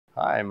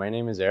Hi, my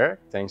name is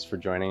Eric. Thanks for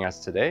joining us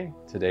today.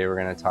 Today we're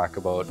going to talk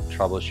about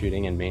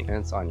troubleshooting and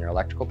maintenance on your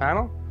electrical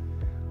panel.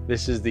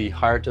 This is the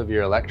heart of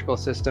your electrical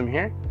system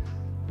here.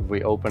 If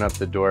we open up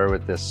the door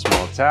with this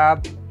small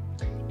tab,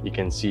 you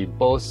can see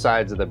both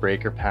sides of the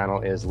breaker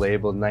panel is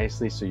labeled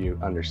nicely so you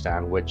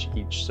understand which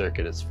each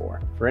circuit is for.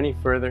 For any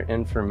further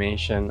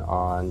information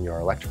on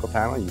your electrical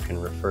panel, you can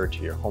refer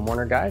to your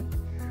homeowner guide.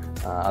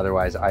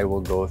 Otherwise, I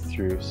will go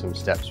through some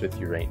steps with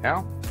you right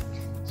now.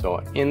 So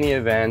in the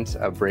event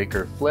a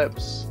breaker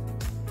flips,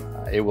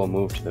 it will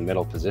move to the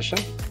middle position,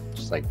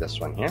 just like this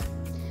one here.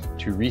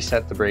 To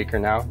reset the breaker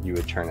now, you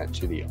would turn it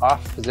to the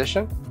off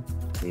position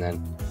and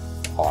then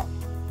on.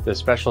 The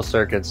special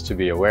circuits to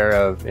be aware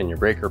of in your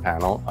breaker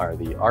panel are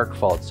the arc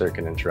fault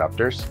circuit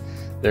interrupters.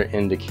 They're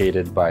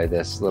indicated by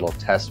this little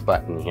test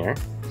button here.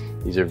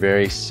 These are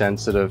very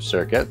sensitive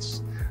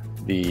circuits.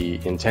 The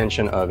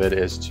intention of it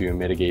is to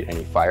mitigate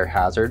any fire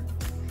hazard.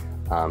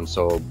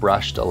 So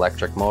brushed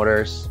electric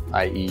motors,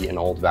 i.e. an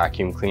old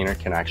vacuum cleaner,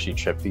 can actually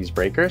trip these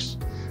breakers.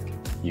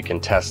 You can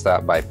test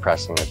that by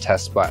pressing the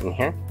test button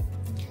here.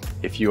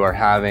 If you are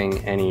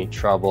having any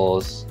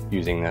troubles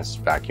using this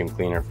vacuum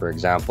cleaner, for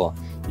example,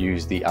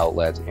 use the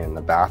outlet in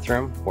the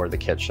bathroom or the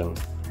kitchen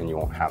and you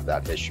won't have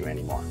that issue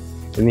anymore.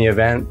 In the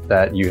event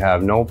that you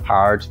have no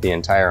power to the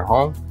entire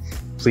home,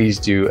 please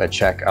do a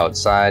check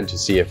outside to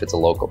see if it's a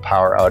local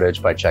power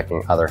outage by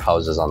checking other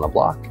houses on the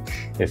block.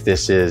 If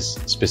this is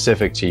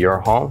specific to your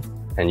home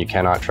and you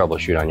cannot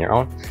troubleshoot on your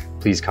own,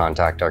 please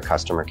contact our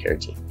customer care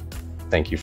team. Thank you.